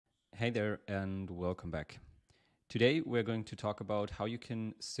Hey there and welcome back. Today we're going to talk about how you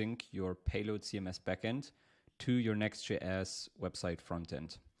can sync your Payload CMS backend to your NextJS website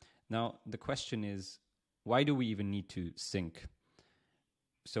frontend. Now the question is, why do we even need to sync?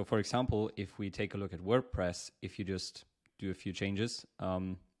 So for example, if we take a look at WordPress, if you just do a few changes,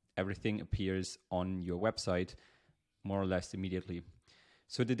 everything appears on your website more or less immediately.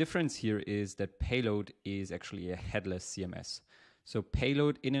 So the difference here is that Payload is actually a headless CMS. So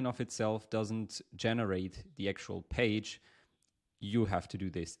Payload in and of itself doesn't generate the actual page. You have to do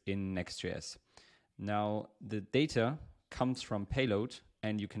this in Next.js. Now, the data comes from Payload,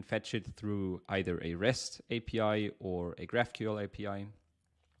 and you can fetch it through either a REST API or a GraphQL API.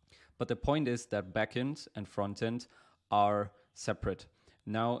 But the point is that backend and frontend are separate.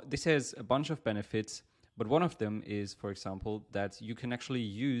 Now, this has a bunch of benefits, but one of them is, for example, that you can actually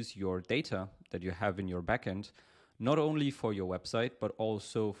use your data that you have in your backend not only for your website, but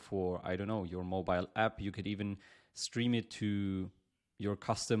also for, I don't know, your mobile app. You could even stream it to your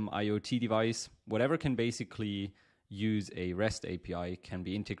custom IoT device. Whatever can basically use a REST API can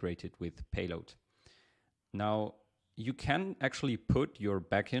be integrated with Payload. Now, you can actually put your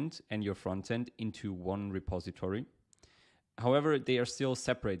backend and your frontend into one repository. However, they are still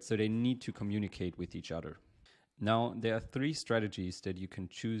separate, so they need to communicate with each other. Now, there are three strategies that you can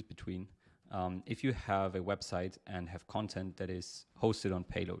choose between if you have a website and have content that is hosted on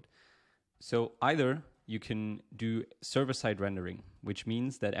Payload. So either you can do server-side rendering, which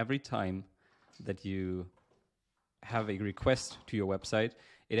means that every time that you have a request to your website,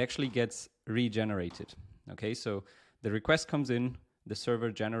 it actually gets regenerated. Okay, so the request comes in, the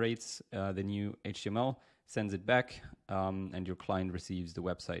server generates the new HTML, sends it back, and your client receives the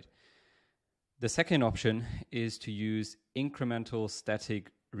website. The second option is to use incremental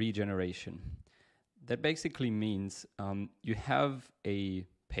static regeneration. That basically means you have a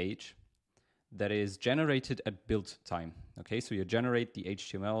page that is generated at build time. Okay, so you generate the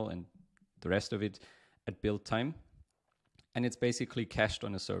HTML and the rest of it at build time, and it's basically cached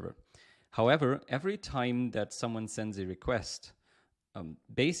on a server. However, every time that someone sends a request,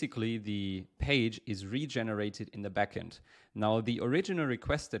 basically the page is regenerated in the backend. Now, the original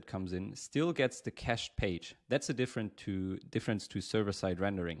request that comes in still gets the cached page. That's a difference to server-side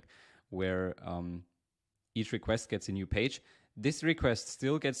rendering, where each request gets a new page. This request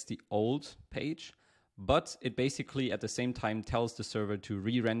still gets the old page, but it basically at the same time tells the server to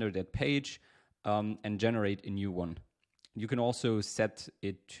re-render that page and generate a new one. You can also set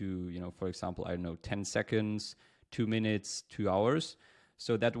it to, for example, I don't know, 10 seconds, 2 minutes, 2 hours.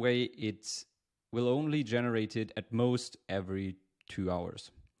 So that way it will only generate it at most every 2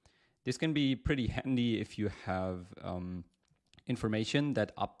 hours. This can be pretty handy if you have information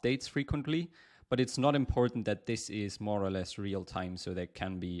that updates frequently, but it's not important that this is more or less real time. So there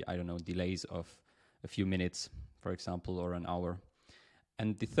can be, I don't know, delays of a few minutes, for example, or an hour.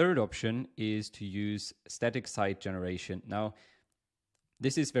 And the third option is to use static site generation. Now,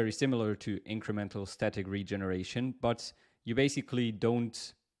 this is very similar to incremental static regeneration, but you basically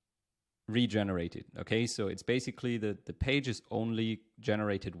don't regenerate it. Okay, so it's basically the page is only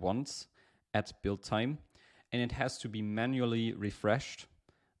generated once at build time, and it has to be manually refreshed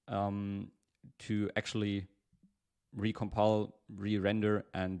to actually recompile, re-render,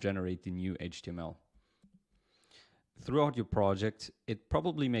 and generate the new HTML. Throughout your project, it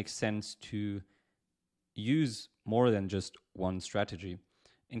probably makes sense to use more than just one strategy.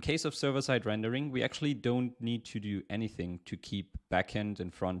 In case of server-side rendering, we actually don't need to do anything to keep backend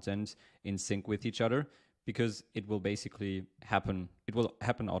and frontend in sync with each other, because it will basically happen. It will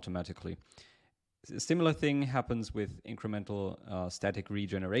happen automatically. A similar thing happens with incremental static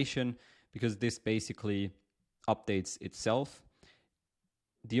regeneration, because this basically updates itself.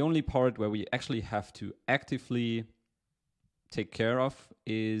 The only part where we actually have to actively take care of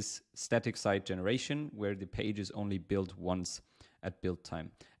is static site generation, where the page is only built once at build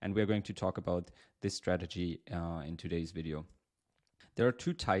time. And we're going to talk about this strategy in today's video. There are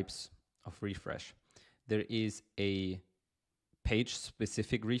two types of refresh. There is a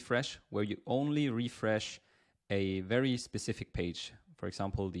page-specific refresh, where you only refresh a very specific page. For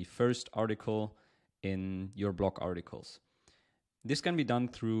example, the first article in your blog articles. This can be done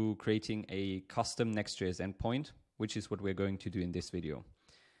through creating a custom Next.js endpoint, which is what we're going to do in this video.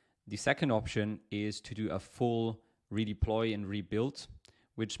 The second option is to do a full redeploy and rebuild,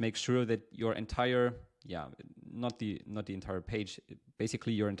 which makes sure that your entire, not the entire page,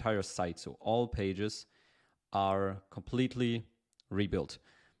 basically your entire site, so all pages are completely rebuilt.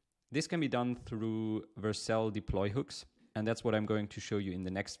 This can be done through Vercel deploy hooks, and that's what I'm going to show you in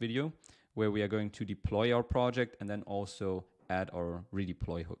the next video, where we are going to deploy our project and then also add our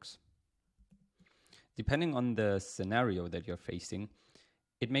redeploy hooks. Depending on the scenario that you're facing,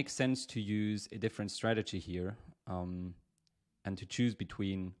 it makes sense to use a different strategy here and to choose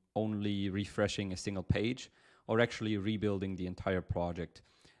between only refreshing a single page or actually rebuilding the entire project.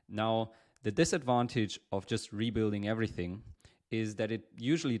 Now, the disadvantage of just rebuilding everything is that it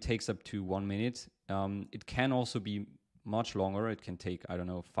usually takes up to 1 minute. It can also be much longer. It can take, I don't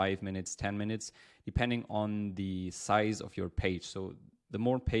know, 5 minutes, 10 minutes, depending on the size of your page. So the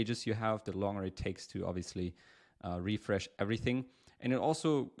more pages you have, the longer it takes to obviously refresh everything. And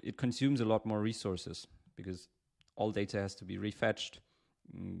it consumes a lot more resources because all data has to be refetched.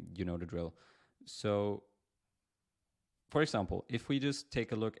 You know the drill. So, for example, if we just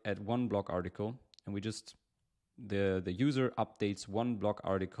take a look at one blog article and the user updates one blog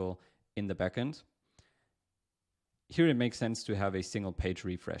article in the backend, here it makes sense to have a single page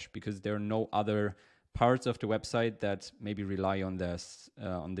refresh because there are no other parts of the website that maybe rely on this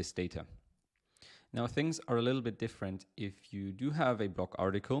data. Now, things are a little bit different if you do have a blog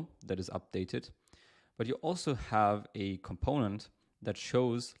article that is updated, but you also have a component that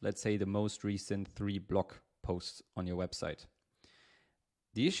shows, let's say, the most recent 3 blog posts on your website.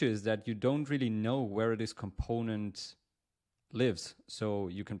 The issue is that you don't really know where this component lives. So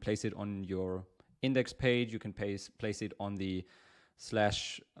you can place it on your index page, you can place it on the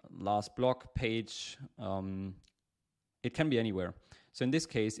 /last blog page. It can be anywhere. So in this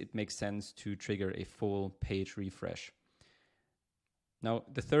case, it makes sense to trigger a full page refresh. Now,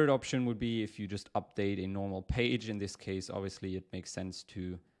 the third option would be if you just update a normal page. In this case, obviously, it makes sense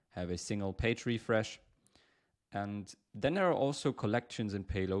to have a single page refresh. And then there are also collections in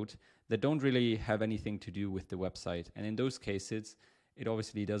Payload that don't really have anything to do with the website. And in those cases, it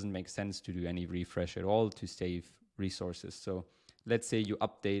obviously doesn't make sense to do any refresh at all to save resources. So let's say you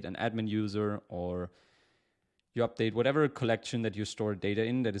update an admin user or you update whatever collection that you store data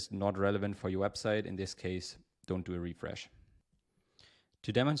in that is not relevant for your website. In this case, don't do a refresh.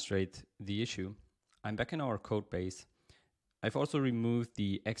 To demonstrate the issue, I'm back in our code base. I've also removed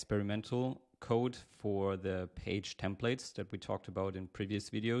the experimental code for the page templates that we talked about in previous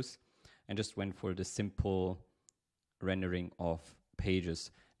videos and just went for the simple rendering of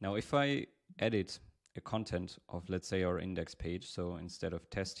pages. Now, if I edit a content of, let's say, our index page, so instead of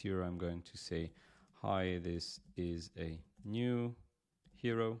test here, I'm going to say, hi, this is a new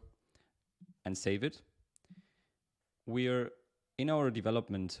hero, and save it. We're in our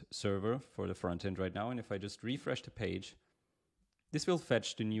development server for the front end right now, and if I just refresh the page, this will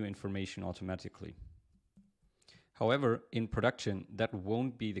fetch the new information automatically. However, in production, that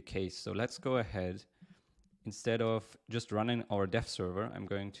won't be the case. So let's go ahead. Instead of just running our dev server, I'm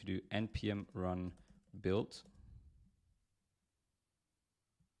going to do npm run build,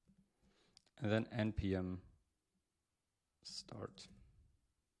 and then npm start.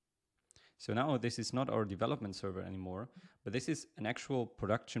 So now this is not our development server anymore, but this is an actual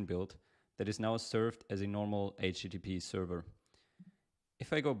production build that is now served as a normal HTTP server.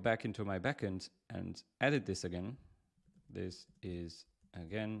 If I go back into my backend and edit this again, this is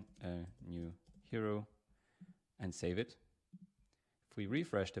again a new hero, and save it. If we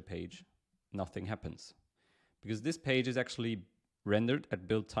refresh the page, nothing happens because this page is actually rendered at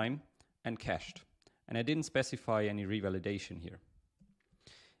build time and cached, and I didn't specify any revalidation here.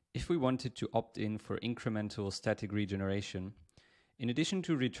 If we wanted to opt in for incremental static regeneration, in addition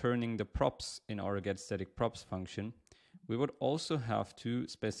to returning the props in our getStaticProps function, we would also have to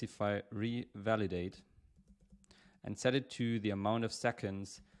specify revalidate and set it to the amount of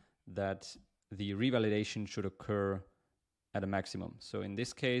seconds that the revalidation should occur at a maximum. So in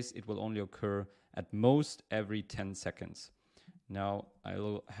this case, it will only occur at most every 10 seconds. Now I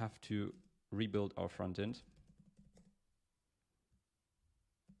will have to rebuild our front end.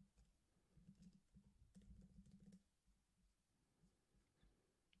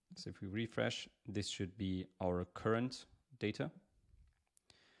 So if we refresh, this should be our current data.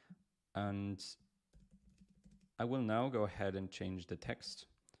 And I will now go ahead and change the text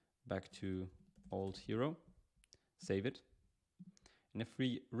back to old hero, save it. And if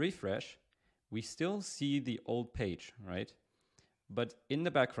we refresh, we still see the old page, right? But in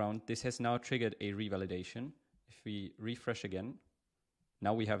the background, this has now triggered a revalidation. If we refresh again,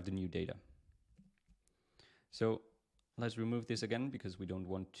 now we have the new data. So let's remove this again because we don't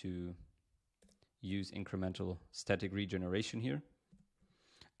want to use incremental static regeneration here.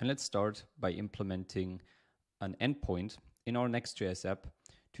 And let's start by implementing an endpoint in our Next.js app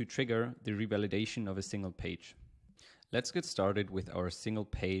to trigger the revalidation of a single page. Let's get started with our single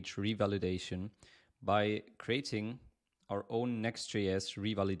page revalidation by creating our own Next.js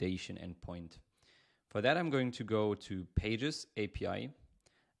revalidation endpoint. For that, I'm going to go to Pages API,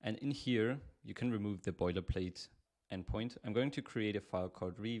 and in here, you can remove the boilerplate endpoint. I'm going to create a file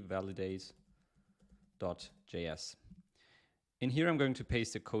called revalidate.js. In here, I'm going to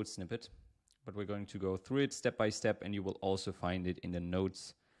paste a code snippet, but we're going to go through it step by step, and you will also find it in the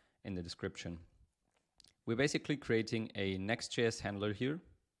notes in the description. We're basically creating a Next.js handler here,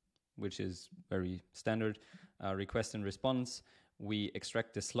 which is very standard, request and response. We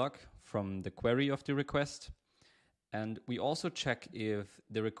extract the slug from the query of the request, and we also check if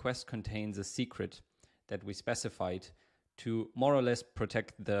the request contains a secret that we specified to more or less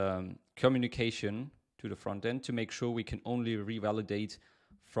protect the communication to the front end, to make sure we can only revalidate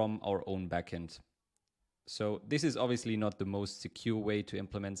from our own backend. So this is obviously not the most secure way to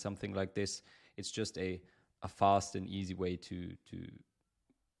implement something like this. It's just a fast and easy way to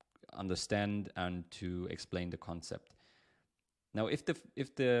understand and to explain the concept. Now, if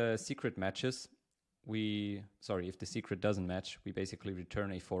the secret matches, if the secret doesn't match, we basically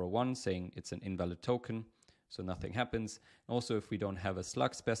return a 401 saying it's an invalid token, so nothing happens. Also, if we don't have a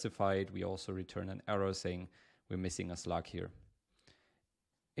slug specified, we also return an error saying we're missing a slug here.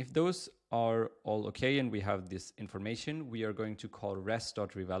 If those are all okay and we have this information, we are going to call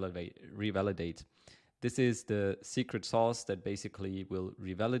res.revalidate. This is the secret sauce that basically will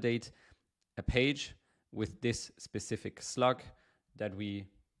revalidate a page with this specific slug that we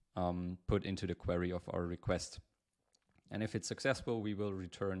put into the query of our request. And if it's successful, we will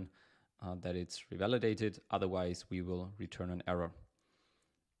return that it's revalidated. Otherwise, we will return an error.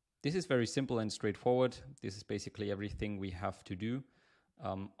 This is very simple and straightforward. This is basically everything we have to do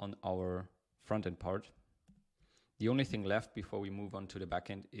on our front-end part. The only thing left before we move on to the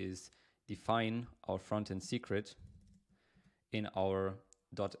backend is define our front-end secret in our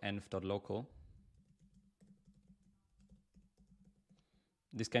 .env.local.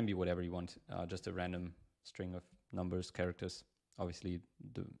 This can be whatever you want, just a random string of numbers, characters. Obviously,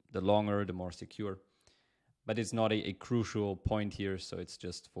 the longer, the more secure. But it's not a crucial point here, so it's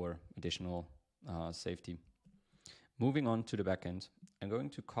just for additional safety. Moving on to the backend, I'm going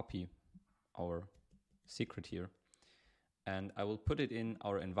to copy our secret here, and I will put it in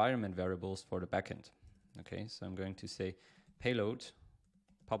our environment variables for the backend. Okay, so I'm going to say payload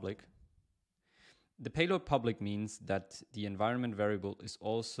public. The payload public means that the environment variable is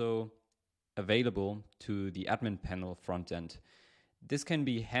also available to the admin panel front end. This can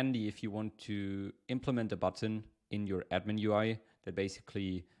be handy if you want to implement a button in your admin UI that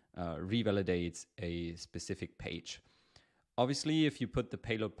basically revalidates a specific page. Obviously, if you put the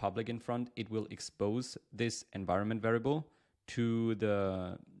payload public in front, it will expose this environment variable to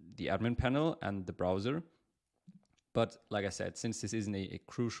the admin panel and the browser. But like I said, since this isn't a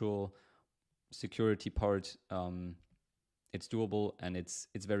crucial security part, it's doable and it's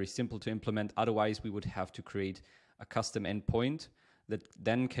very simple to implement. Otherwise, we would have to create a custom endpoint that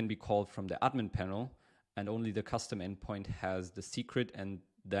then can be called from the admin panel, and only the custom endpoint has the secret and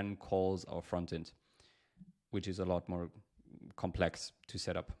then calls our front end, which is a lot more complex to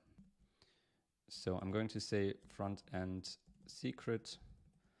set up. So I'm going to say front end secret,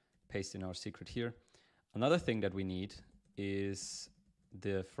 paste in our secret here. Another thing that we need is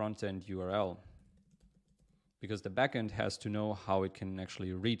the front end URL, because the backend has to know how it can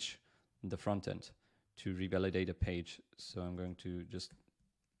actually reach the front end to revalidate a page. So I'm going to just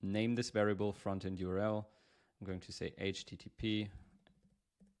name this variable front end URL. I'm going to say HTTP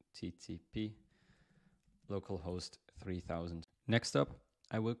TTP localhost 3000. Next up,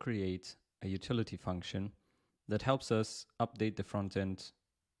 I will create a utility function that helps us update the front end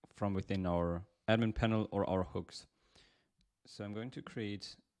from within our admin panel or our hooks. So I'm going to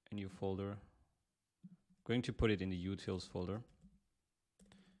create a new folder. I'm going to put it in the utils folder.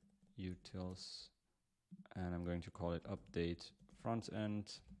 Utils, and I'm going to call it update front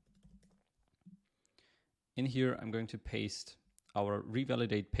end. In here, I'm going to paste our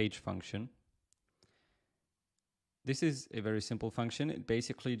revalidate page function. This is a very simple function. It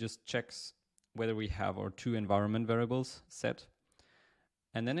basically just checks whether we have our two environment variables set.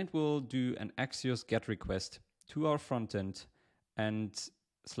 And then it will do an Axios GET request to our front end and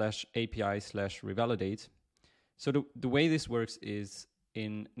 /API/revalidate. So the way this works is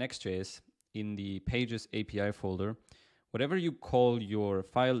in Next.js, in the pages API folder, whatever you call your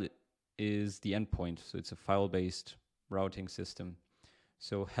file is the endpoint. So it's a file-based routing system.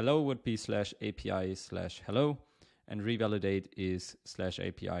 So hello would be /API/hello, and revalidate is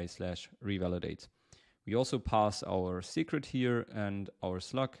 /API/revalidate. We also pass our secret here and our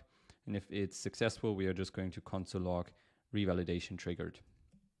slug. And if it's successful, we are just going to console log revalidation triggered.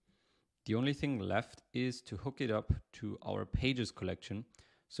 The only thing left is to hook it up to our pages collection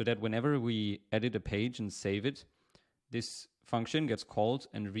so that whenever we edit a page and save it, this function gets called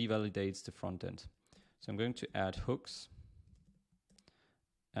and revalidates the front end. So I'm going to add hooks,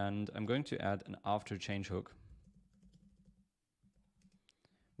 and I'm going to add an after change hook,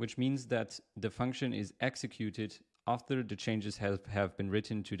 which means that the function is executed after the changes have been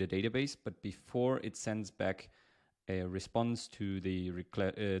written to the database, but before it sends back a response to the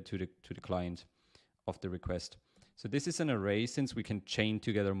client of the request. So this is an array, since we can chain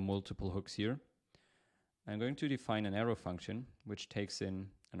together multiple hooks here. I'm going to define an arrow function, which takes in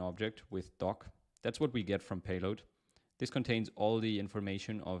an object with doc. That's what we get from Payload. This contains all the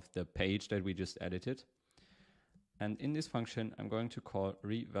information of the page that we just edited. And in this function, I'm going to call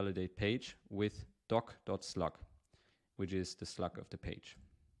revalidate page with doc.slug, which is the slug of the page.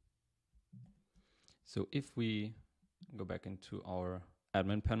 So if we go back into our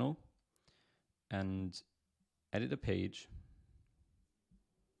admin panel and edit a page,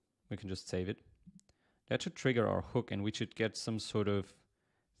 we can just save it. That should trigger our hook, and we should get some sort of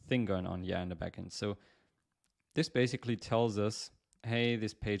thing going on in the backend. So this basically tells us, hey,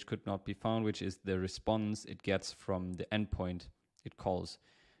 this page could not be found, which is the response it gets from the endpoint it calls.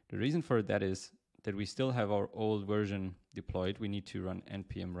 The reason for that is that we still have our old version deployed. We need to run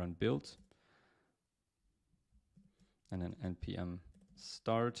npm run build and then npm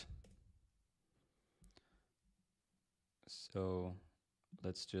start. So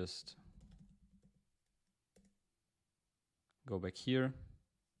let's just go back here.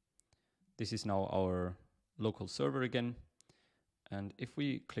 This is now our local server again. And if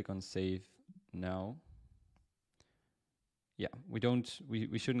we click on save now,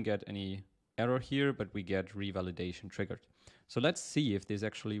 we shouldn't get any error here, but we get revalidation triggered. So let's see if this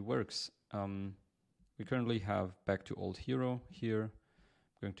actually works. We currently have back to old hero here.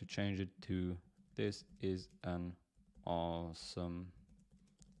 I'm going to change it to this is an awesome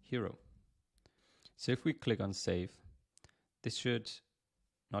hero. So if we click on save, this should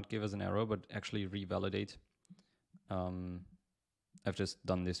not give us an error, but actually revalidate. I've just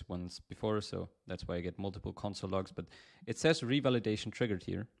done this once before, so that's why I get multiple console logs, but it says revalidation triggered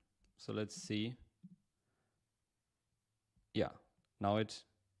here. So let's see. Yeah, now it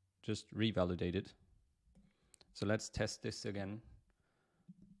just revalidated. So let's test this again.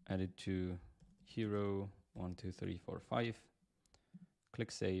 Add it to hero 1, 2, 3, 4, 5.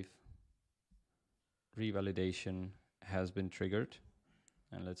 Click save. Revalidation has been triggered.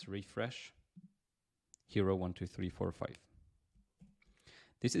 And let's refresh. Hero 1, 2, 3, 4, 5.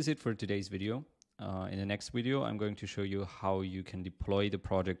 This is it for today's video. In the next video, I'm going to show you how you can deploy the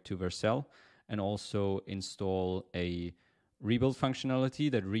project to Vercel and also install a rebuild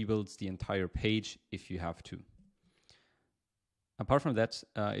functionality that rebuilds the entire page if you have to. Apart from that,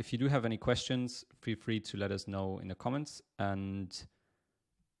 if you do have any questions, feel free to let us know in the comments. And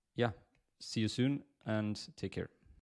yeah, see you soon and take care.